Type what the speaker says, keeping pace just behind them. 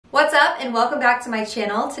What's up and welcome back to my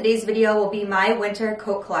channel. Today's video will be my winter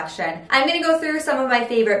coat collection. I'm going to go through some of my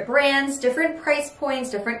favorite brands, different price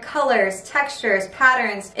points, different colors, textures,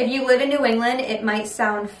 patterns. If you live in New England, it might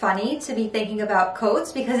sound funny to be thinking about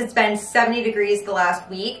coats because it's been 70 degrees the last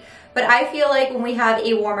week. But I feel like when we have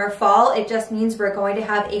a warmer fall, it just means we're going to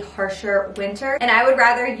have a harsher winter. And I would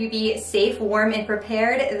rather you be safe, warm, and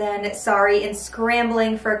prepared than sorry and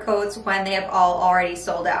scrambling for coats when they have all already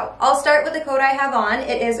sold out. I'll start with the coat I have on.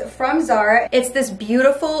 It is from Zara. It's this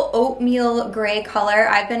beautiful oatmeal gray color.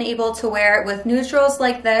 I've been able to wear it with neutrals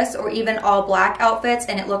like this or even all black outfits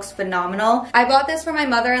and it looks phenomenal. I bought this for my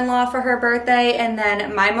mother-in-law for her birthday and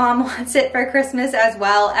then my mom wants it for Christmas as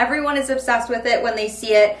well. Everyone is obsessed with it when they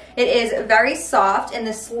see it. It is very soft and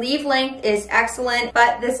the sleeve length is excellent,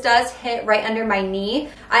 but this does hit right under my knee.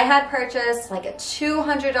 I had purchased like a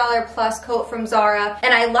 $200 plus coat from Zara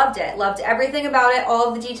and I loved it. Loved everything about it, all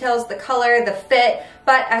of the details, the color, the fit.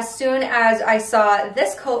 But as soon as I saw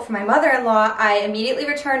this coat from my mother-in-law, I immediately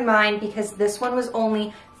returned mine because this one was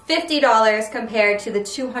only $50 compared to the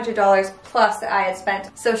 $200 plus that I had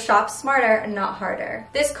spent. So shop smarter, not harder.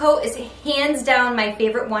 This coat is hands down my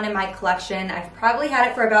favorite one in my collection. I've probably had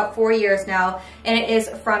it for about 4 years now, and it is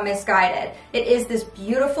from Missguided. It is this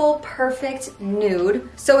beautiful, perfect nude.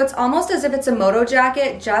 So it's almost as if it's a moto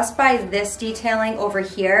jacket just by this detailing over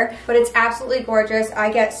here, but it's absolutely gorgeous.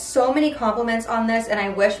 I get so many compliments on this, and I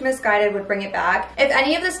wish Missguided would bring it back. If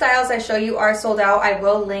any of the styles I show you are sold out, I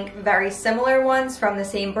will link very similar ones from the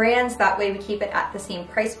same brands. That way we keep it at the same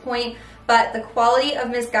price point. But the quality of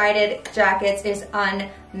Missguided jackets is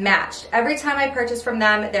unmatched. Every time I purchase from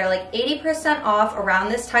them, they're like 80% off around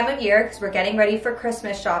this time of year because we're getting ready for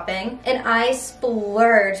Christmas shopping. And I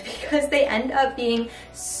splurge because they end up being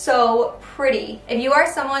so pretty. If you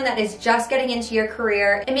are someone that is just getting into your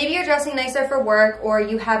career and maybe you're dressing nicer for work or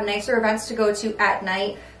you have nicer events to go to at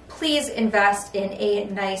night, please invest in a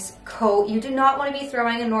nice coat. You do not want to be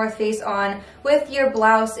throwing a North Face on with your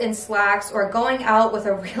blouse and slacks or going out with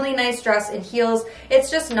a really nice dress and heels.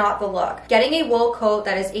 It's just not the look. Getting a wool coat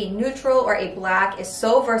that is a neutral or a black is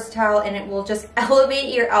so versatile and it will just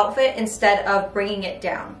elevate your outfit instead of bringing it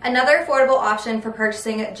down. Another affordable option for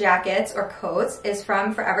purchasing jackets or coats is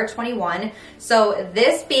from Forever 21. So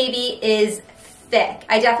this baby is thick.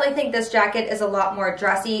 I definitely think this jacket is a lot more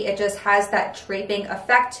dressy. It just has that draping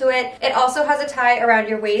effect to it. It also has a tie around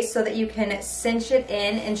your waist so that you can cinch it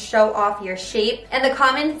in and show off your shape. And the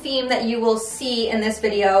common theme that you will see in this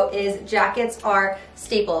video is jackets are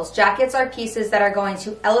staples. Jackets are pieces that are going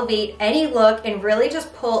to elevate any look and really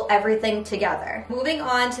just pull everything together. Moving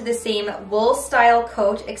on to the same wool style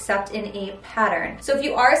coat except in a pattern. So if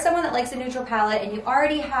you are someone that likes a neutral palette and you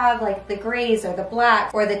already have like the grays or the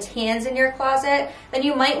black or the tans in your closet, then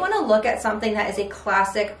you might want to look at something that is a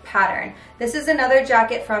classic pattern. This is another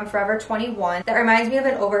jacket from Forever 21 that reminds me of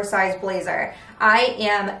an oversized blazer. I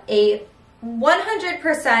am a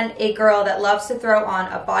 100% a girl that loves to throw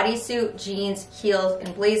on a bodysuit, jeans, heels,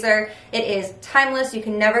 and blazer. It is timeless, you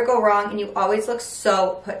can never go wrong, and you always look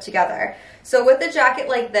so put together. So with a jacket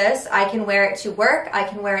like this, I can wear it to work, I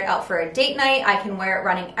can wear it out for a date night, I can wear it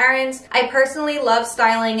running errands. I personally love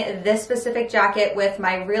styling this specific jacket with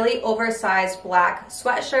my really oversized black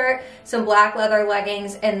sweatshirt, some black leather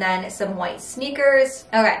leggings, and then some white sneakers.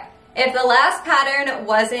 Okay. If the last pattern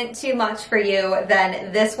wasn't too much for you,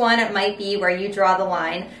 then this one might be where you draw the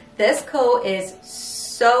line. This coat is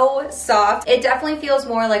so soft. It definitely feels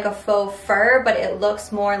more like a faux fur, but it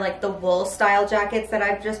looks more like the wool style jackets that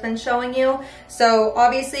I've just been showing you. So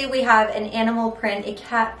obviously we have an animal print, a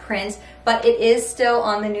cat print, but it is still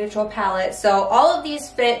on the neutral palette. So all of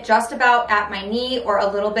these fit just about at my knee or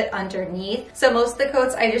a little bit underneath. So most of the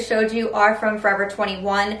coats I just showed you are from Forever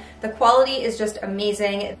 21. The quality is just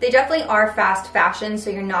amazing. They definitely are fast fashion,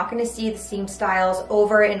 so you're not gonna see the same styles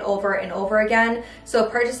over and over and over again. So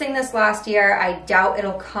purchasing this last year, I doubt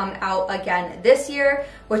it'll come out again this year,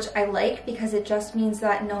 which I like because it just means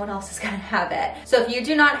that no one else is gonna have it. So if you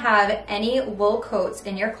do not have any wool coats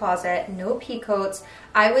in your closet, no pea coats,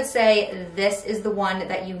 I would say this is the one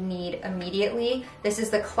that you need immediately. This is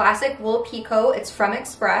the classic wool peacoat. It's from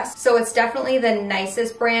Express, so it's definitely the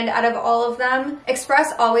nicest brand out of all of them.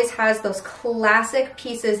 Express always has those classic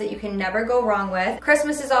pieces that you can never go wrong with.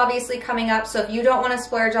 Christmas is obviously coming up, so if you don't want to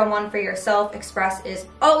splurge on one for yourself, Express is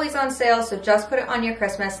always on sale, so just put it on your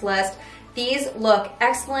Christmas list. These look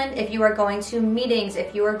excellent if you are going to meetings,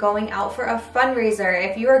 if you are going out for a fundraiser,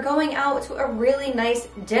 if you are going out to a really nice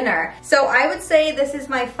dinner. So I would say this is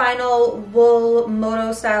my final wool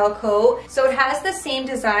moto style coat. So it has the same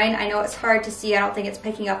design. I know it's hard to see. I don't think it's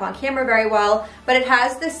picking up on camera very well, but it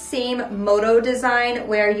has the same moto design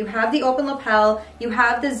where you have the open lapel, you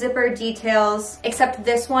have the zipper details, except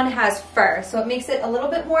this one has fur. So it makes it a little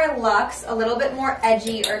bit more luxe, a little bit more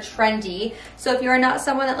edgy or trendy. So if you're not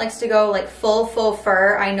someone that likes to go like full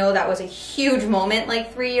fur, I know that was a huge moment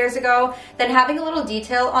like 3 years ago, then having a little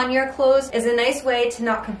detail on your clothes is a nice way to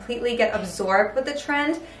not completely get absorbed with the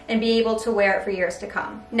trend and be able to wear it for years to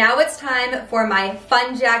come. Now it's time for my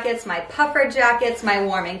fun jackets, my puffer jackets, my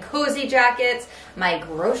warm and cozy jackets, my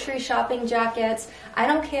grocery shopping jackets. I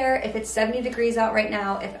don't care if it's 70 degrees out right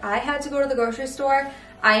now. If I had to go to the grocery store,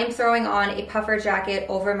 I am throwing on a puffer jacket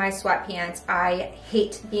over my sweatpants. I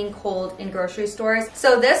hate being cold in grocery stores.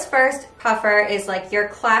 So this first puffer is like your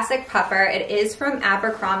classic puffer. It is from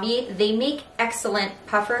Abercrombie. They make excellent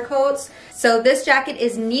puffer coats. So this jacket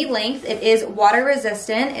is knee length. It is water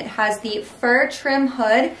resistant. It has the fur trim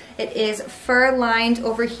hood. It is fur lined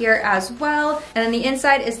over here as well. And then the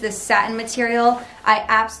inside is this satin material. I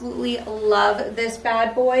absolutely love this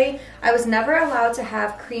bad boy. I was never allowed to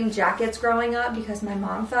have cream jackets growing up because my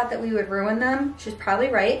mom thought that we would ruin them. She's probably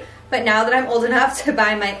right. But now that I'm old enough to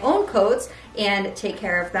buy my own coats and take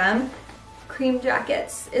care of them, cream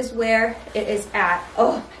jackets is where it is at.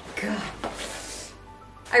 Oh my God.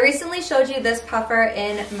 I recently showed you this puffer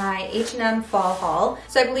in my H&M fall haul.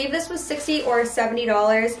 So I believe this was $60 or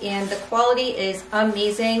 $70 and the quality is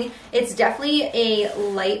amazing. It's definitely a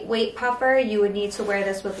lightweight puffer. You would need to wear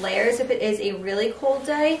this with layers if it is a really cold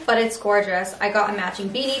day, but it's gorgeous. I got a matching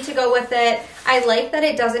beanie to go with it. I like that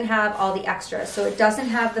it doesn't have all the extras. So it doesn't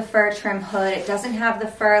have the fur trim hood. It doesn't have the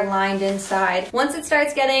fur lined inside. Once it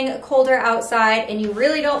starts getting colder outside and you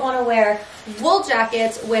really don't want to wear wool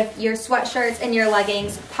jackets with your sweatshirts and your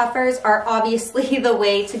leggings, puffers are obviously the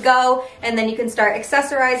way to go. And then you can start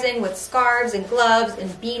accessorizing with scarves and gloves and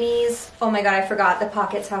beanies. Oh my God, I forgot the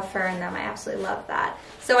pockets have fur in them. I absolutely love that.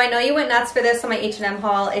 So I know you went nuts for this on my H&M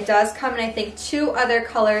haul. It does come in, I think, 2 other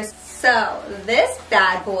colors. So this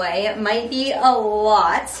bad boy might be a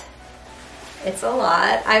lot. It's a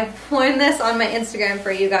lot. I've worn this on my Instagram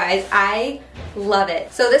for you guys. I love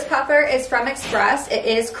it. So this puffer is from Express. It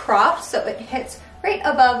is cropped, so it hits right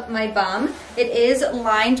above my bum. It is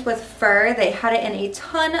lined with fur. They had it in a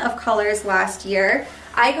ton of colors last year.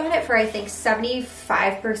 I got it for, I think,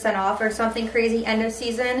 75% off or something crazy end of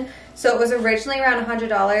season. So it was originally around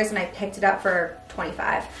 $100 and I picked it up for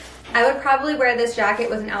 $25. I would probably wear this jacket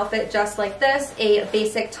with an outfit just like this, a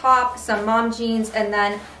basic top, some mom jeans, and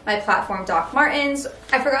then my platform Doc Martens.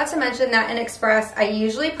 I forgot to mention that in Express, I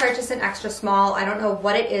usually purchase an extra small. I don't know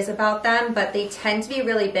what it is about them, but they tend to be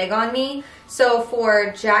really big on me. So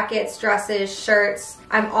for jackets, dresses, shirts,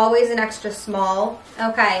 I'm always an extra small.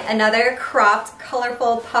 Okay, another cropped,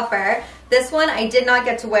 colorful puffer. This one I did not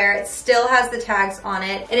get to wear. It still has the tags on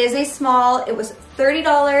it. It is a small. It was $30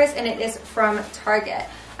 and it is from Target.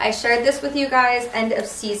 I shared this with you guys end of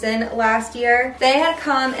season last year. They had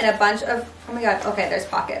come in a bunch of, oh my God, okay, there's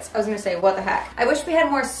pockets. I was gonna say, what the heck? I wish we had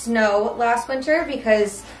more snow last winter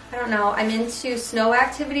because, I don't know, I'm into snow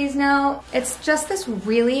activities now. It's just this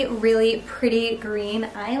really, really pretty green.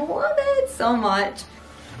 I love it so much.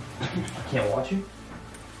 I can't watch you?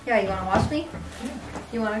 Yeah, you wanna watch me?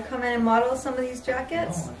 You wanna come in and model some of these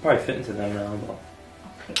jackets? Oh, I probably fit into them now. But...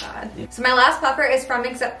 Oh my God. Yeah. So my last puffer is from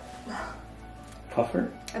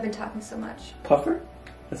Puffer? I've been talking so much. Puffer?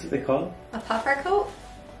 That's what they call it? A puffer coat?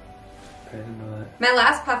 I didn't know that. My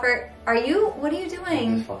last puffer, what are you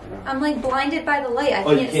doing? I'm like blinded by the light.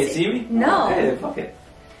 I you can't see me? No. Okay, then fuck it.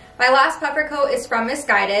 My last puffer coat is from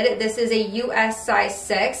Missguided. This is a US size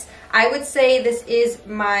 6. I would say this is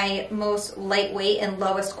my most lightweight and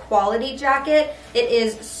lowest quality jacket. It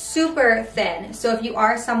is super thin. So if you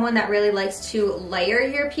are someone that really likes to layer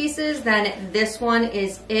your pieces, then this one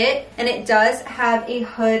is it. And it does have a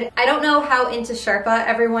hood. I don't know how into Sherpa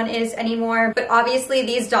everyone is anymore, but obviously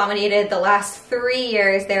these dominated the last 3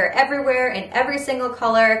 years. They're everywhere in every single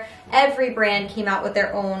color. Every brand came out with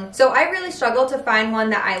their own. So I really struggled to find one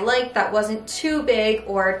that I liked that wasn't too big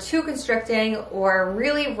or too constricting or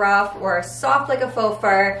really rough or soft like a faux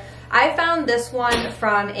fur. I found this one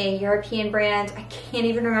from a European brand. I can't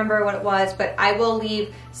even remember what it was, but I will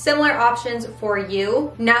leave similar options for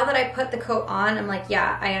you. Now that I put the coat on, I'm like,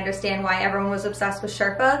 yeah, I understand why everyone was obsessed with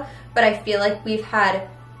Sherpa, but I feel like we've had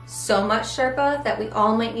so much Sherpa that we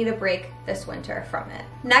all might need a break this winter from it.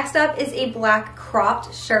 Next up is a black cropped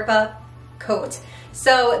Sherpa coat.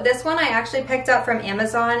 So this one I actually picked up from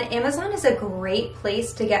Amazon. Amazon is a great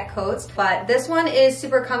place to get coats, but this one is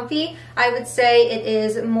super comfy. I would say it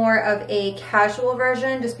is more of a casual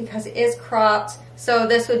version just because it is cropped. So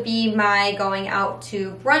this would be my going out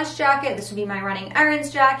to brunch jacket. This would be my running errands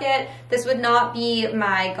jacket. This would not be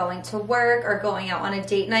my going to work or going out on a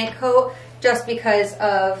date night coat just because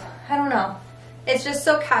of, I don't know. It's just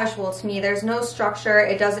so casual to me. There's no structure.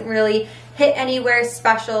 It doesn't really hit anywhere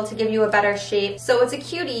special to give you a better shape. So it's a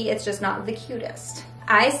cutie, it's just not the cutest.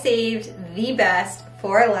 I saved the best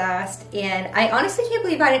for last, and I honestly can't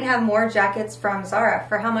believe I didn't have more jackets from Zara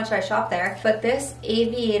for how much I shopped there. But this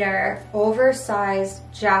aviator oversized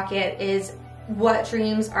jacket is what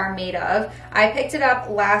dreams are made of. I picked it up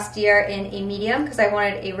last year in a medium because I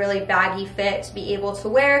wanted a really baggy fit to be able to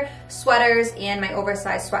wear sweaters and my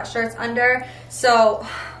oversized sweatshirts under. So,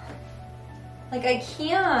 like, I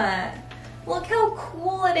can't. Look how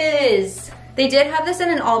cool it is. They did have this in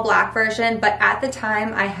an all black version, but at the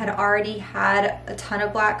time I had already had a ton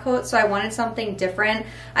of black coats, so I wanted something different.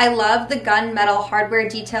 I love the gunmetal hardware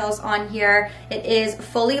details on here. It is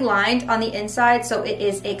fully lined on the inside, so it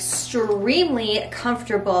is extremely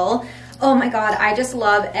comfortable. Oh my God, I just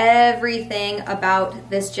love everything about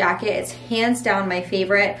this jacket. It's hands down my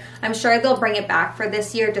favorite. I'm sure they'll bring it back for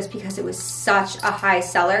this year just because it was such a high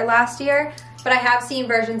seller last year. But I have seen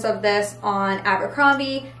versions of this on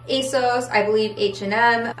Abercrombie, ASOS, I believe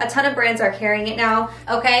H&M. A ton of brands are carrying it now.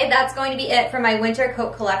 Okay, that's going to be it for my winter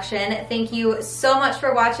coat collection. Thank you so much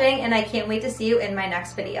for watching, and I can't wait to see you in my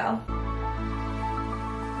next video.